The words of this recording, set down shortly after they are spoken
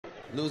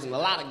Losing a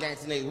lot of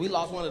gangster niggas. We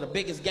lost one of the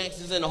biggest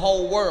gangsters in the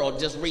whole world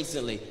just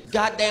recently.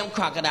 Goddamn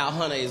Crocodile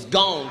Hunter is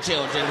gone,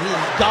 children.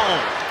 He's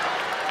gone.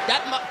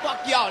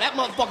 Fuck y'all, that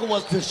motherfucker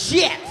was the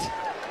shit.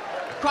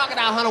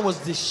 Crocodile Hunter was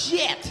the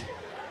shit.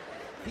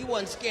 He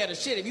wasn't scared of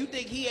shit. If you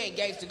think he ain't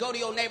gangster, go to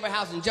your neighbor's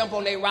house and jump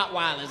on their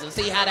Rottweilers and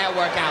see how that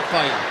work out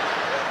for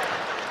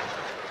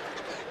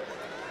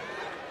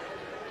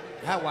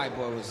you. That white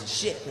boy was the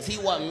shit, because he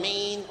wasn't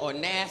mean or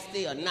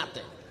nasty or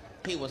nothing.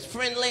 He was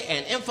friendly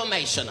and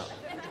informational.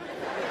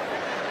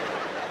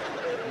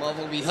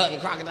 Motherfucker be hunting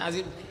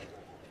crocodiles.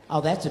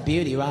 Oh, that's a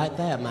beauty right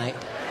there, mate.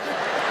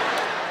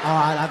 All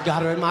right, I've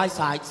got her in my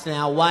sights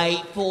now.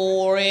 Wait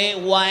for it,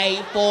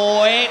 wait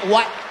for it,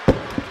 what?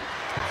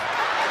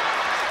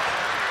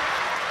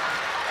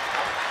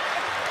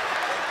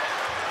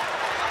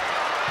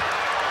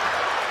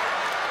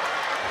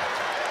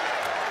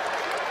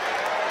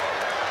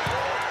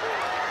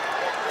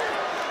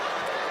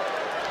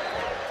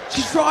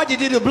 She tried to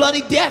do the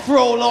bloody death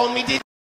roll on me, didn't